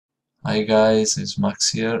Hi guys, it's Max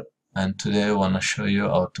here, and today I want to show you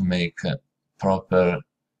how to make proper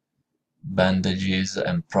bandages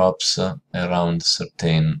and props around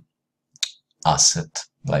certain asset,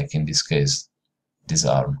 like in this case, this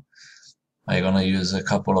arm. I'm gonna use a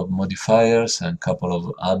couple of modifiers and a couple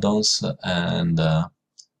of add-ons, and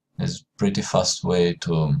it's a pretty fast way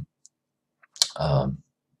to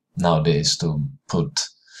nowadays to put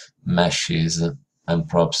meshes and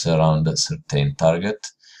props around a certain target.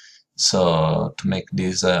 So to make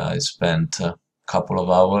this, I spent a couple of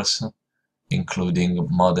hours, including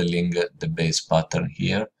modeling the base pattern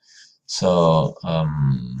here. So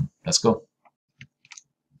let's go.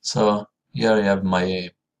 So here I have my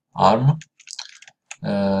arm.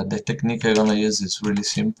 The technique I'm gonna use is really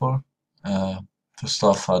simple. First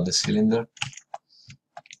off, add the cylinder.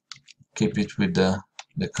 Keep it with the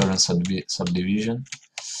current subdivision,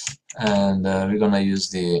 and we're gonna use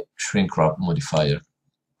the shrink wrap modifier.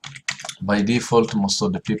 By default, most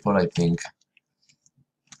of the people, I think,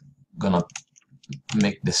 gonna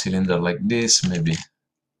make the cylinder like this, maybe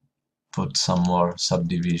put some more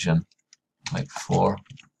subdivision like 4,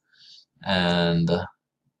 and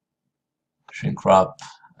shrink wrap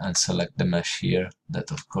and select the mesh here.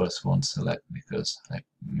 That of course won't select because I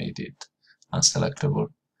made it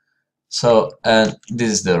unselectable. So, and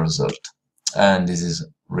this is the result, and this is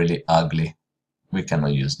really ugly. We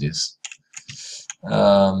cannot use this.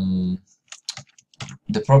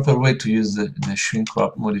 The proper way to use the shrink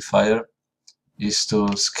wrap modifier is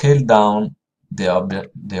to scale down the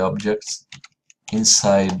objects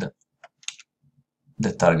inside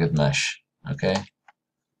the target mesh. Okay,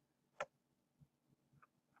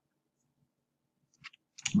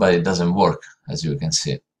 but it doesn't work, as you can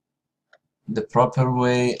see. The proper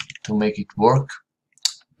way to make it work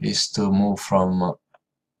is to move from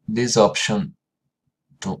this option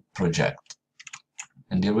to project,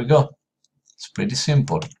 and here we go. It's pretty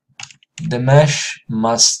simple. The mesh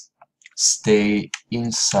must stay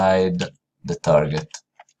inside the target.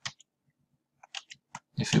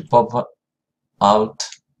 If you pop out,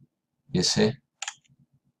 you see,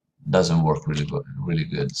 doesn't work really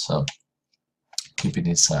good. So keep it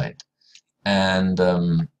inside, and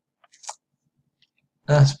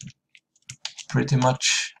that's pretty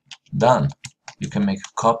much done. You can make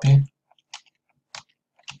a copy.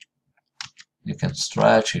 You can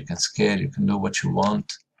stretch, you can scale, you can do what you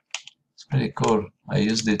want. It's pretty cool. I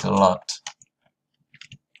used it a lot.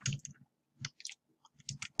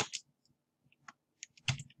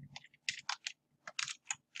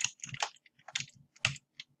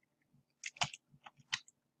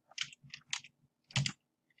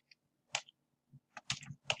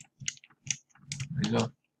 There you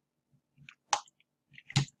go.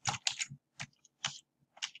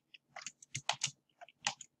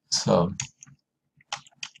 So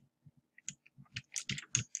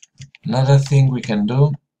another thing we can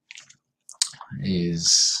do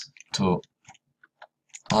is to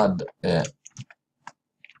add a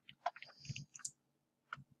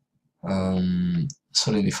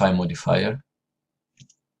solidify modifier.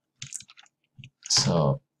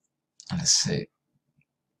 So let's say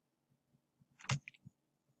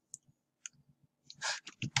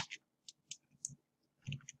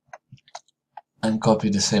and copy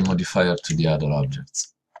the same modifier to the other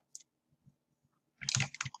objects.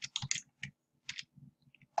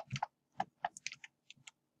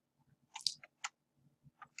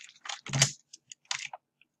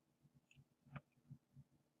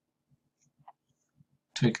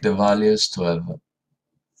 Tweak the values to have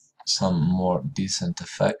some more decent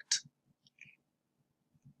effect,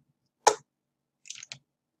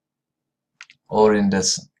 or in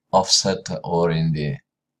this offset, or in the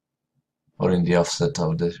offset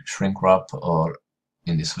of the shrink wrap, or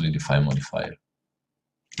in the solidify modifier.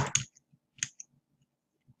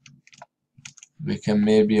 We can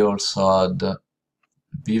maybe also add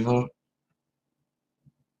bevel,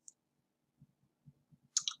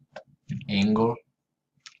 angle.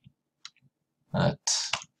 That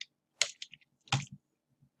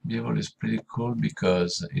bevel is pretty cool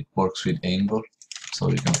because it works with angle, so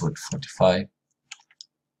we can put 45.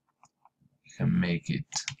 You can make it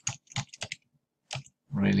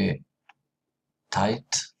really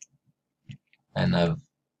tight and have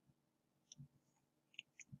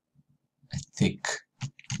a thick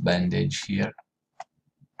bandage here.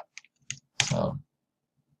 So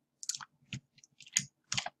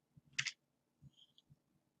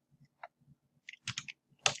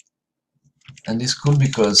and it's cool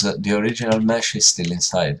because the original mesh is still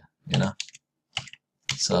inside, you know.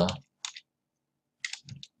 So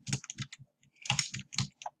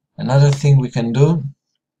another thing we can do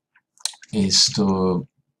is to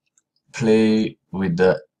play with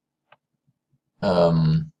the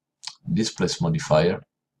displace modifier.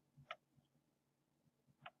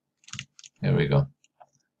 Here we go.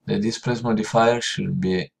 The displace modifier should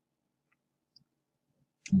be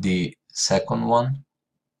the second one.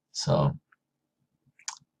 So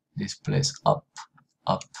displace up,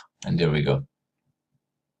 up, and there we go.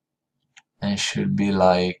 And should be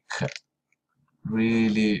like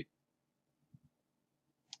really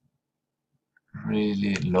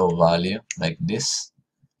low value, like this.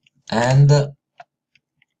 And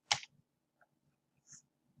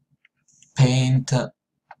paint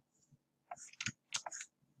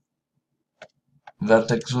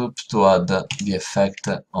vertex group to add the effect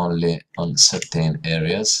only on certain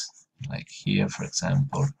areas, like here, for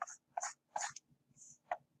example.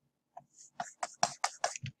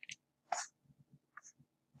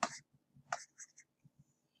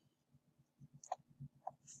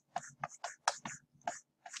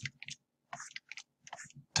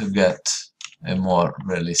 To get a more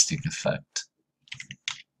realistic effect.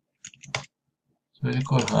 It's really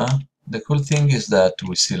cool, huh? The cool thing is that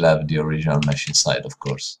we still have the original mesh inside, of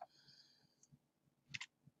course.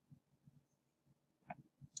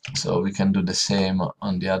 So we can do the same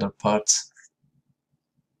on the other parts.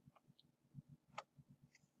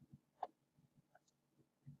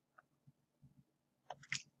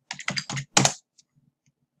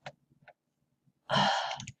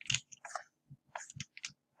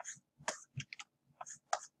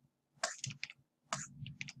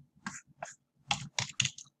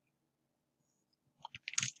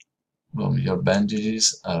 Boom, your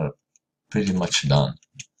bandages are pretty much done.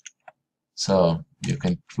 So you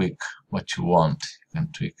can tweak what you want. You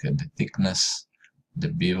can tweak the thickness, the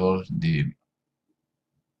bevel, the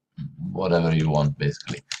whatever you want,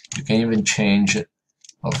 basically. You can even change,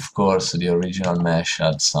 of course, the original mesh,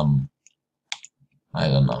 add some, I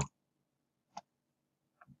don't know,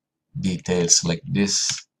 details like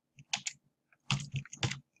this.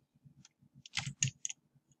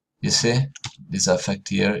 You see, this effect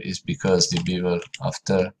here is because the bevel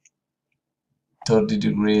after 30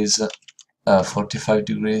 degrees, 45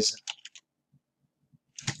 degrees.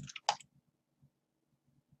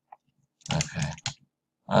 Okay.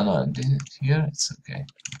 Oh no, here it's okay.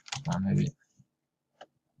 Maybe,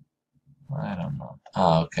 I don't know.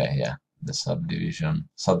 Ah, okay, yeah. The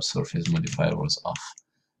subsurface modifier was off.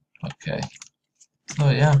 Okay.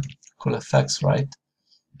 So yeah, cool effects, right?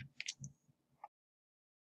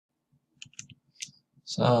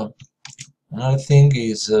 So another thing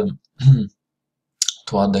is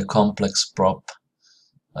to add a complex prop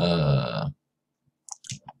as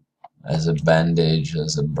a bandage,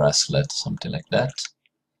 as a bracelet, something like that.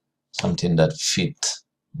 Something that fit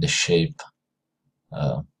the shape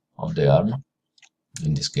of the arm,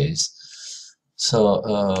 in this case. So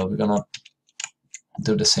we're gonna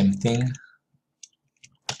do the same thing.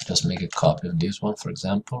 Just make a copy of this one, for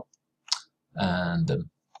example, and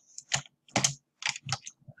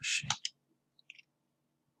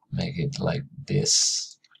make it like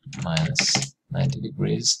this, minus 90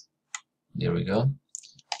 degrees. There we go.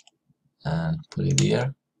 And put it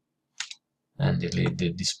here. And delete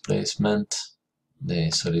the displacement,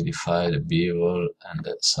 the solidify, the bevel, and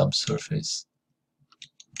the subsurface.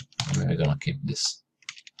 And we're gonna keep this.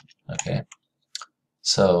 Okay.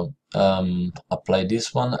 So apply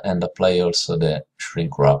this one and apply also the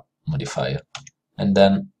shrink wrap modifier. And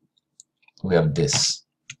then we have this.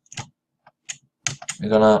 We're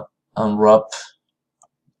gonna unwrap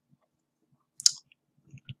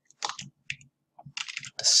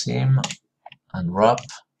the seam, unwrap,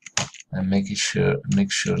 and make sure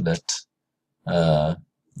that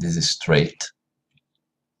this is straight.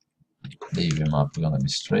 The UV map is gonna be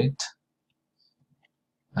straight.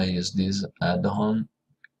 I use this add-on.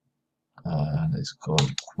 It's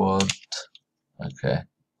called quad. Okay,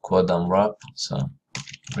 quad unwrap. So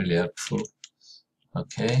really helpful.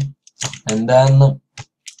 Okay, and then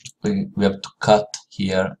we have to cut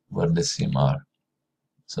here where the seam are.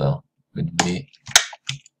 So with V,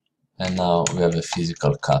 and now we have a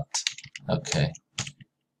physical cut. Okay,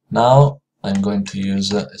 now I'm going to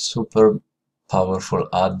use a super powerful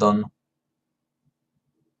add-on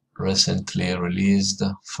recently released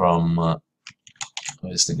from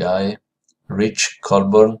who is the guy? Rich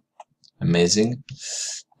Colburn. Amazing.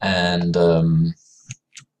 And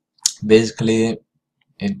basically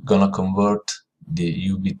it's gonna convert the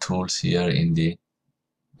UV tools here in the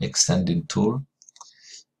extending tool.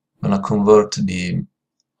 Gonna convert the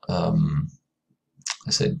I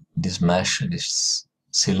said this mesh, this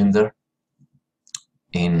cylinder,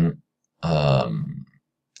 in a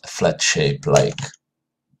flat shape, like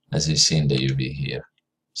as you see in the UV here.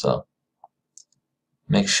 So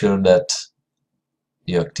make sure that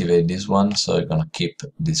you activate this one, so you're gonna keep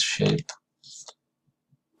this shape,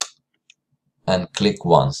 and click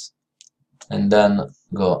once, and then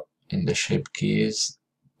go in the shape keys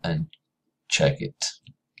and check it,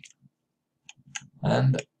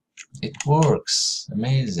 and it works.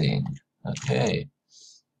 Amazing. Okay,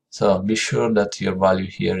 so be sure that your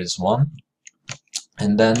value here is 1,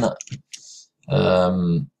 and then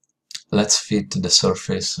let's fit the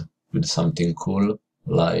surface with something cool,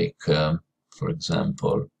 like for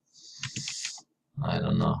example, I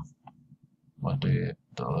don't know, what do we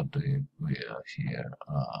have here?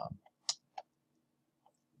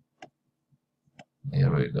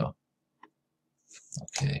 Here we go.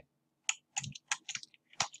 Okay.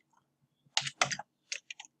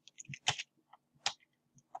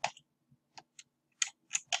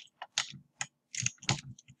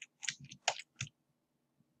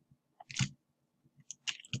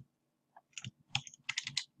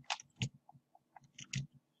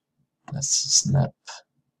 Let's snap.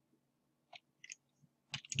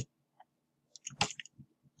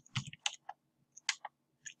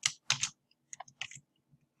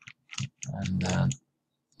 And then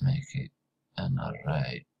make it an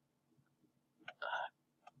array.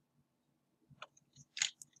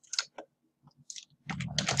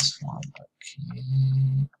 This one, okay.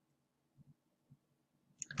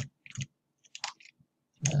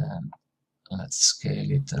 And let's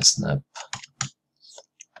scale it and snap.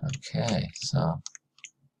 Okay, so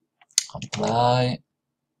apply.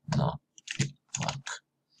 No, fuck.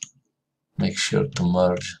 Make sure to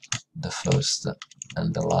merge the first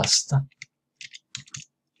and the last.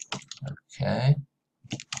 Okay,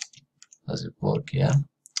 does it work? Yeah,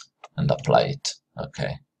 and apply it.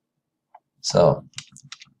 Okay, so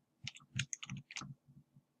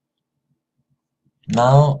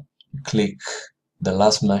now click the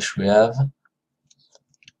last mesh we have.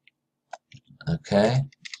 Okay,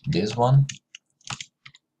 this one.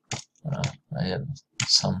 I have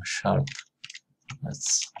some sharp.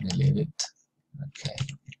 Let's delete it. Okay,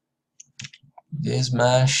 this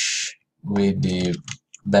mesh with the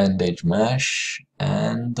bandage mesh,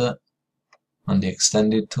 and on the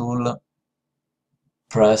extended tool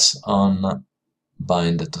press on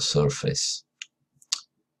bind to surface,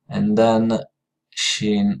 and then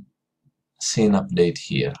scene update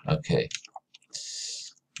here. Okay,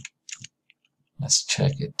 let's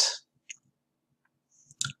check it.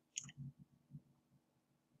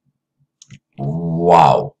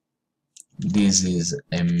 Wow, this is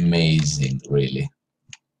amazing, really.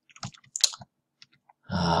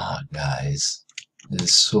 Guys, this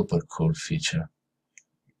is super cool feature.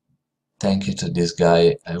 Thank you to this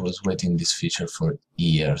guy. I was waiting this feature for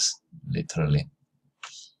years, literally.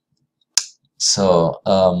 So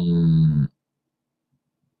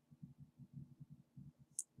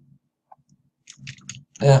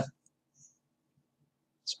yeah,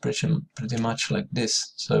 it's pretty much like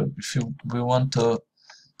this. So if we want to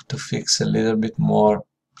fix a little bit more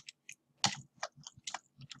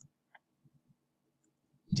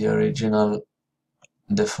the original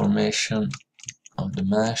deformation of the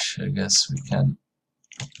mesh, I guess we can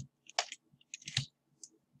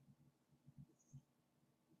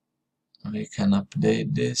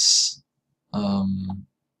update this,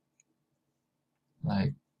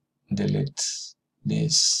 like delete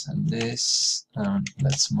this and this, and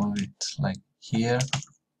let's move it like here.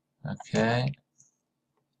 Okay,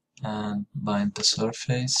 and bind the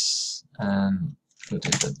surface and put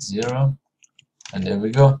it at 0, and there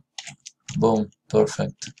we go. Boom,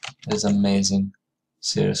 perfect. It's amazing.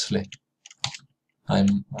 Seriously,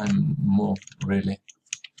 I'm moved, really.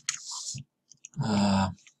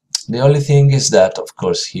 The only thing is that, of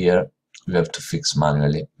course, here we have to fix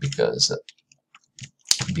manually because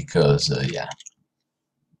yeah,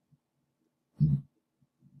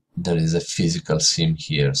 there is a physical seam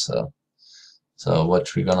here. So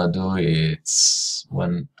what we're gonna do is,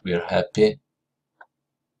 when we're happy,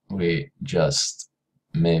 we just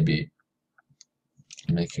maybe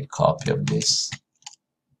make a copy of this,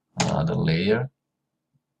 another layer,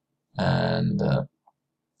 and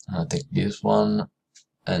I'll take this one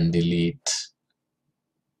and delete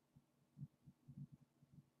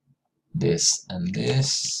this and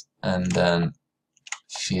this, and then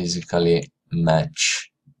physically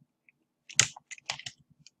match.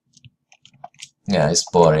 Yeah, it's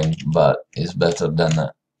boring, but it's better than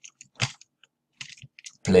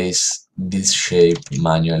place this shape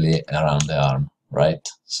manually around the arm, right?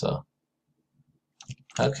 So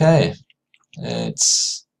okay,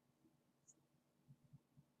 it's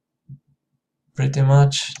pretty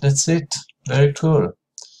much that's it. Very cool.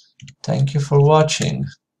 Thank you for watching.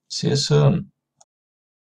 See you soon.